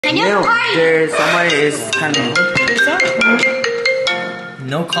And you're partying. There's somebody is kind of.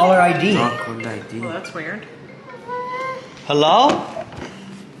 No caller ID. No caller ID. Well, that's weird. Hello?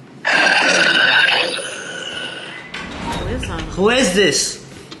 Who is this?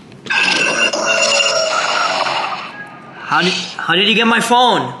 How did you get my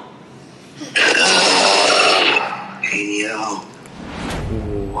phone? Heynelm.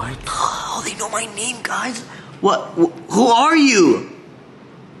 What? Oh, they know my name, guys. What? Who are you?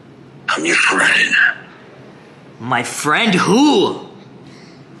 I'm your friend. My friend who?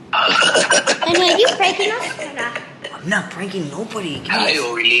 And are you pranking us or not? I'm not pranking nobody. Hi,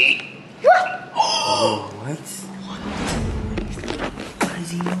 Oli. What? Oh, what? How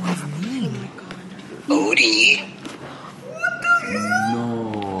does he know my name? Odie.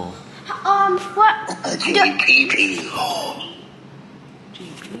 No. What? JPP.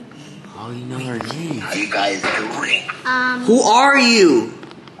 How do you know her name? How you guys doing? Who are you?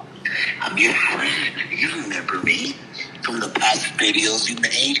 I'm your friend. You remember me from the past videos you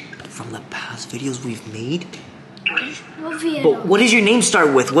made? From the past videos we've made? What video? But what does your name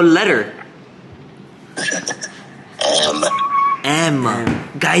start with? What letter? M.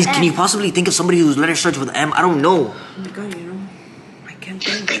 Guys, can you possibly think of somebody whose letter starts with M? I don't know. Oh my god, you know, I can't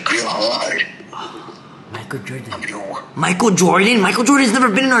think. Think real hard. Michael Jordan. I'm your... Michael Jordan? Michael Jordan's never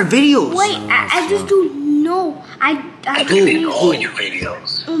been in our videos. Wait, I just don't know. I've been in all your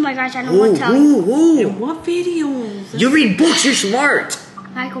videos. Oh my gosh, I know what to tell you. Who? What videos? You read books, you're smart.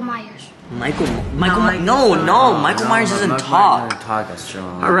 Michael Myers. Michael No, Michael Myers doesn't talk.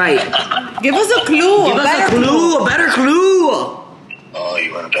 All right. Give us a clue. Give us a clue, a better clue. Oh,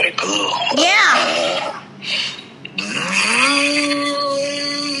 you want a better clue? Yeah.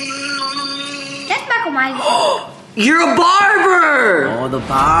 That's Michael Myers. You're a barber. Oh, the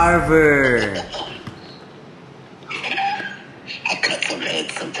barber. I cut some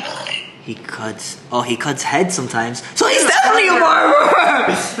heads sometime. He cuts heads sometimes. So he's definitely a barber.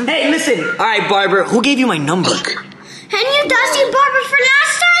 Hey, listen. All right, barber. Who gave you my number? And you dusty barber for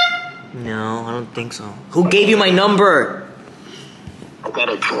last time? No, I don't think so. Who gave you my number? I got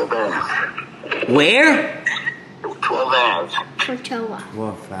a 12 hours. Where? 12 hours. Tortola.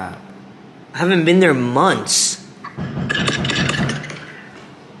 What fat? I haven't been there months.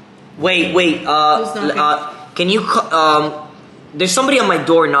 Wait. Can you? There's somebody on my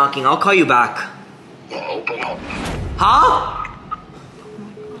door knocking. I'll call you back. Well, open up. Huh?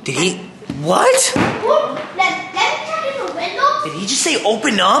 Did he? What? Let me check in the window. Did he just say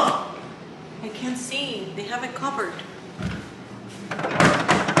open up? I can't see. They have it covered.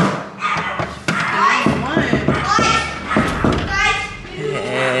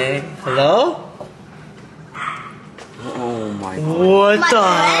 Hey, hello? Oh my god. What the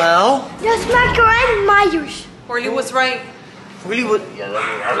hell? That's Michael Myers. Orly was right. Really? What? Yeah,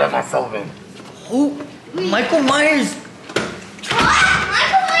 I let myself in. Who? Michael Myers.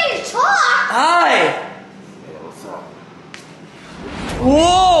 Michael Myers, talk. Hi. Yeah, what's up?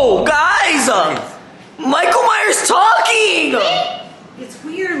 Whoa, guys! Michael Myers talking. It's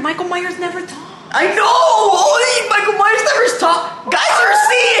weird. Michael Myers never talks. I know. Only Michael Myers never talk. Guys are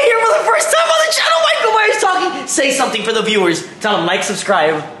seeing it here for the first time on the channel. Michael Myers talking. Say something for the viewers. Tell them like,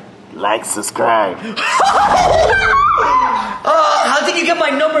 subscribe. Like, subscribe. How did you get my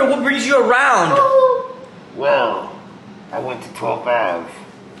number? What brings you around? Well, I went to 12th Ave,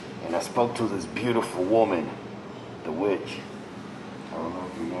 and I spoke to this beautiful woman, the witch. I don't know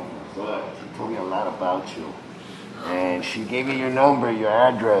if you know her, but she told me a lot about you. And she gave me your number, your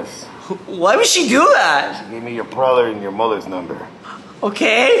address. Why would she do that? She gave me your brother and your mother's number.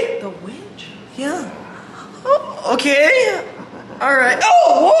 Okay. The witch? Yeah. Oh, okay. All right.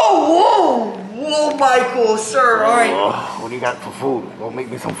 Oh, whoa, Michael, sir. All right. Oh, what do you got for food? Go make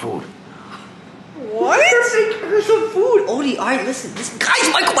me some food. What? Make her some food. Odie, all right, listen. Guys,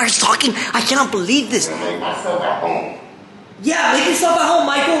 Michael Myers talking. I cannot believe this. Make myself at home. Yeah, make yourself at home,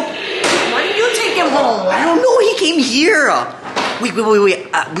 Michael. Why did you take him home? I don't know. He came here. Wait.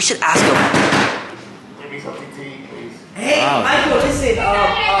 We should ask him. Give me something to eat, please. Hey, Michael, listen.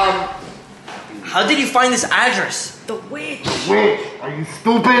 How did you find this address? The witch. Witch, are you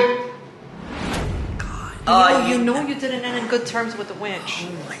stupid? You know you didn't end in good terms with the witch.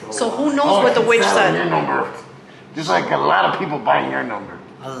 So who knows what the witch Your said? number. Just like a lot of people buying your number.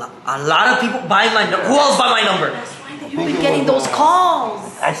 A lot of people buying my number. Who else buy my number? You've been getting those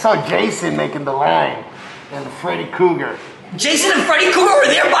calls. I saw Jason making the line and Freddy Cougar. Jason and Freddy Cougar were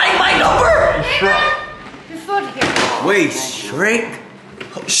there buying my number? Shrek. Your food here. Wait, Shrek?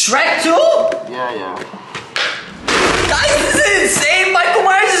 Shrek too? Yeah. Guys, this is insane. Michael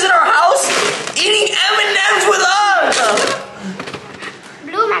Myers is in our house eating M&M's with us.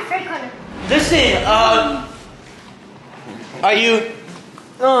 Blue, my hair cutter. Listen, are you,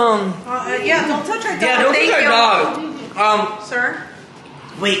 Yeah, don't touch our dog. yeah, don't Thank touch you. our dog. Sir?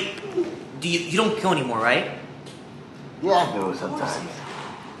 Wait, you don't kill anymore, right? Yeah, I do sometimes.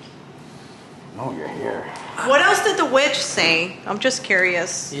 No, you're here. What else did the witch say? I'm just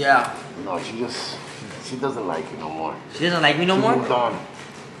curious. Yeah. No, she doesn't like you no more. She doesn't like me no She more? moved on.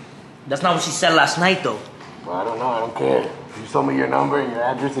 That's not what she said last night, though. Well, I don't know. I don't care. You told me your number and your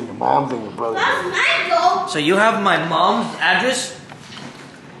address and your mom's and your brother's. That's Michael. So you have my mom's address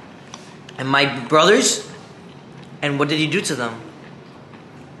and my brother's? And what did you do to them?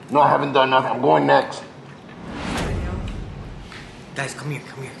 No, I haven't done nothing. I'm going next. Guys, come here.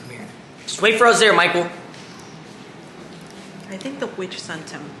 Just wait for us there, Michael. I think the witch sent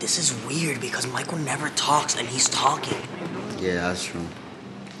him. This is weird because Michael never talks and he's talking. Yeah, that's true.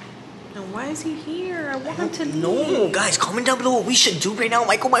 And why is he here? I want him to leave. No, guys, comment down below what we should do right now.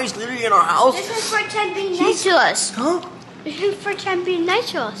 Michael Myers literally in our house. This is for Ted being nice to us. Huh? This is for Ted being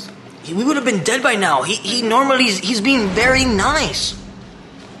nice to us. We would have been dead by now. He normally he's being very nice.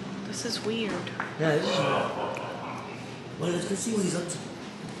 This is weird. Yeah, this is. Well, let's go see what he's up to.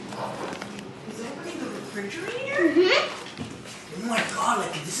 Is that in the refrigerator? Oh my god,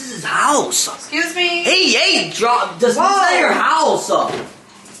 like this is his house. Excuse me. Hey, drop. This is not your house,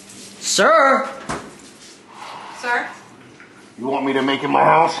 sir. Sir? You want me to make it my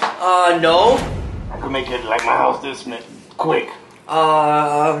house? No. I could make it like my house this minute. Quick.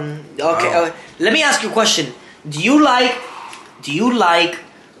 Okay. Let me ask you a question. Do you like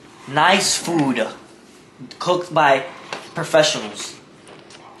nice food cooked by professionals?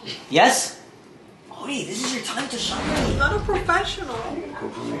 Yes? Oh, hey, this is your time to shine. I'm not a professional. You gonna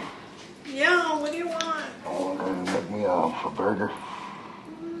cook for me? Yeah, what do you want? Oh, I'm gonna make me a burger.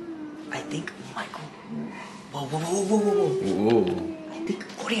 I think Michael. Whoa.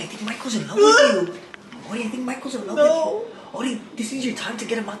 I think Michael's in love with you. I think Michael's in love with you. Odie, this is your time to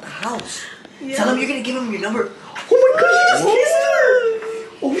get him out the house. Yeah. Tell him you're gonna give him your number. Oh my god, he just kissed her!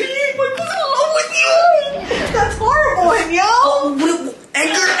 Odie, Michael's in love with you! That's horrible, yo.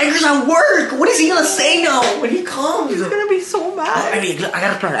 Edgar's at work. What is he gonna say now when he comes? He's gonna be so mad. I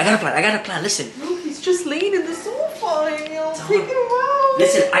got a plan. Listen. No, he's just laying in the sofa, yo. Take it around.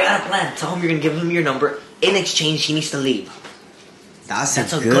 Listen, I got a plan. Tell him you're gonna give him your number. In exchange, he needs to leave. That's a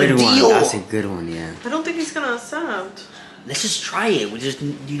a good good one. deal. That's a good one, yeah. I don't think he's gonna accept. Let's just try it. We just, Hey,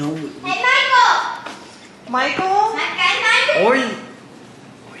 Michael. Michael? Michael. or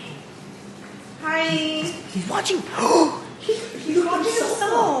Hi. he's watching. He's watching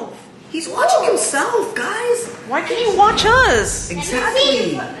himself. He's watching himself, guys. Why can't you watch us?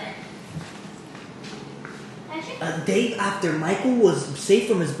 Exactly. A day after Michael was safe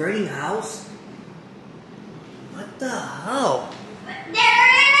from his burning house. What the hell?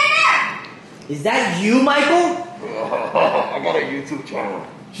 There. Is that you, Michael? I got a YouTube channel.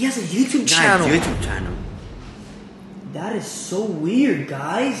 He has a YouTube Nice channel. YouTube channel. That is so weird,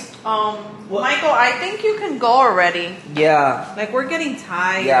 guys. Michael, I think you can go already. Yeah. Like, we're getting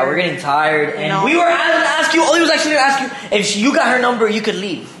tired. Yeah, we're getting tired. And No. we were going to ask you, Oli was actually going to ask you, if you got her number, you could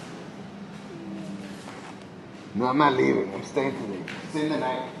leave. No, I'm not leaving. I'm staying today. Staying the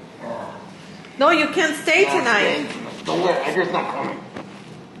night. Yeah. No, you can't stay I'm tonight. staying tonight. Don't worry, Edgar's not coming.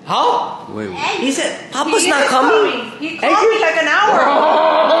 Huh? Wait. He said, Papa's He not is coming. He called me like an hour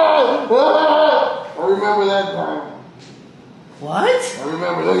ago. I remember that time. What? I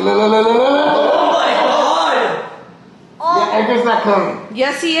remember. Look. Oh my god. Yeah, Edgar's not coming.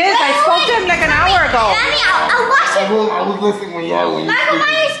 Yes, he is. I spoke to him like an hour ago. Danny, I'll watch it. I was listening when you Michael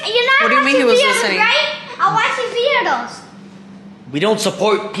Myers, you're not What do you mean he was watching videos, listening? right? I'll watch his videos. We don't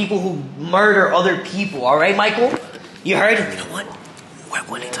support people who murder other people, alright, Michael? You heard? You know what? We're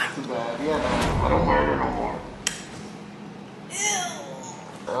winning time. Too bad. Yeah, no, I don't murder no more.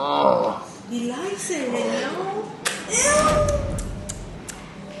 Oh. He likes it, you know?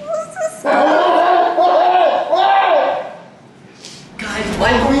 Guys,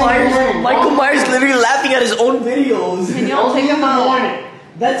 Michael Myers literally laughing at his own videos. Can y'all take him out?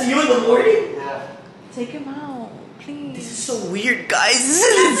 That's you in the morning? Yeah. Take him out, This please. is so weird, guys. This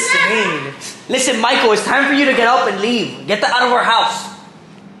is insane. Listen, Michael, it's time for you to get up and leave. Get that out of our house.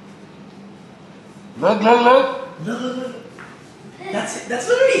 Look. Look. That's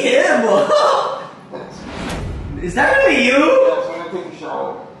literally him. Is that really you? That's when I take a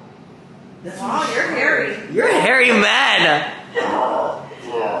shower. Wow, you're hairy. You're a hairy man. Yeah.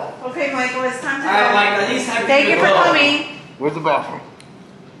 Okay, Michael, it's time to Alright, go. Michael, at least time Thank you for coming. Where's the bathroom?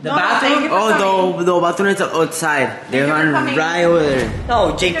 The No, bathroom? thank you. Oh, the bathroom is outside. They're you for on coming. right over there.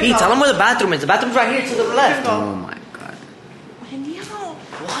 No, JP, tell him where the bathroom is. The bathroom's right here to the left. Oh my god.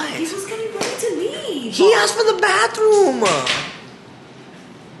 What? He was getting ready to leave. He asked for the bathroom.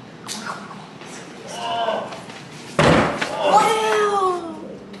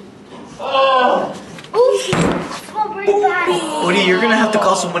 Woody, you're gonna have to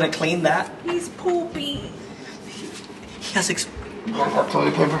call someone to clean that. He's pooping. He has You guys have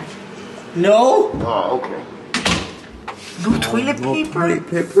toilet paper? no. Oh, okay. No toilet paper. Toilet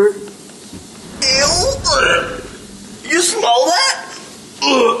paper? Ew. You smell that?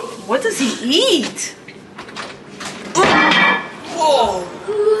 Ugh. What does he eat? Whoa.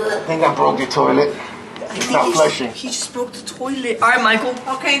 I think I broke your toilet. It's not flushing. He just broke the toilet. All right, Michael.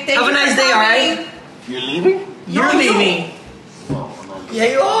 Okay, thank Have you. a nice for day, all coming. right? You're leaving? You're leaving. No, I'm not leaving. Yeah,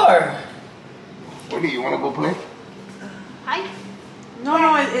 you are. What do you want to go play? No,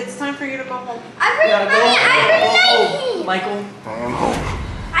 it's time for you to go home. I've been Gotta go. playing. I've been Oh, playing. Michael. I am home.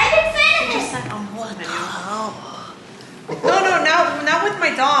 I've been Just playing. said I'm home. No, not with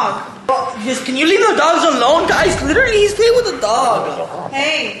my dog. Just, can you leave the dogs alone, guys? Literally, he's playing with the dog.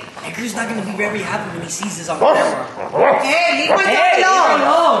 Hey, Edgar's not gonna be very happy when he sees this on camera. hey, leave my Hey, dog leave alone. her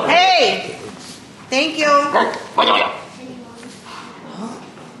alone. Hey, thank you.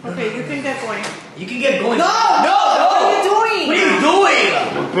 Okay, you can get going. You can get going. No! no. What are you doing? What are you doing?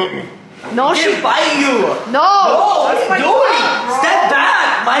 You bit me. No, She didn't bite you. No, No, what that's are my you doing? dog, bro. Step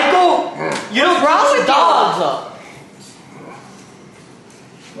back, Michael. You don't wrong touch with the you? dogs.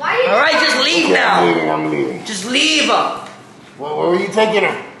 Why did All right, just leave Okay, now. I'm leaving. Just leave. Well, where are you taking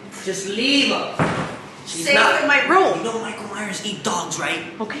her? Just leave. She's stay not. in my You room. know MichaelMyers eat dogs, right?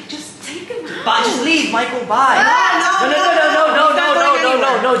 Okay, just take him out. Bye. Just leave, Michael. Bye. No, no, He's not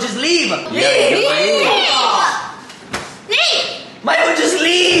going no. Just leave. Leave. Michael, just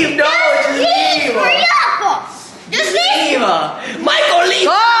leave. No, just leave. Hurry up. Just leave. Leave. Michael, leave.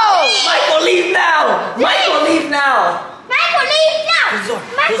 Go. Michael, leave now. Michael, leave now. Michael, leave now. Close the door.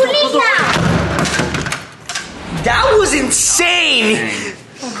 Michael, Close the leave door. now. That was insane.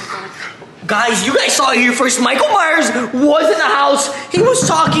 Guys, you guys saw it here first. MichaelMyers was in the house. He was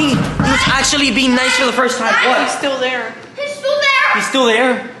talking. He was actually being nice for the first time. He's What? still there. He's still there. He's still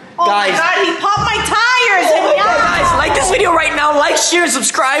there? Oh Guys. my God, he popped my tires. Oh my God, guys, like this video right now. Like, share, and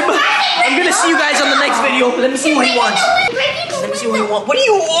subscribe. I'm going to see you guys on the next video. Let me see what he wants. Let me see what he wants. What do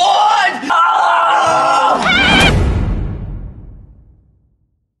you want?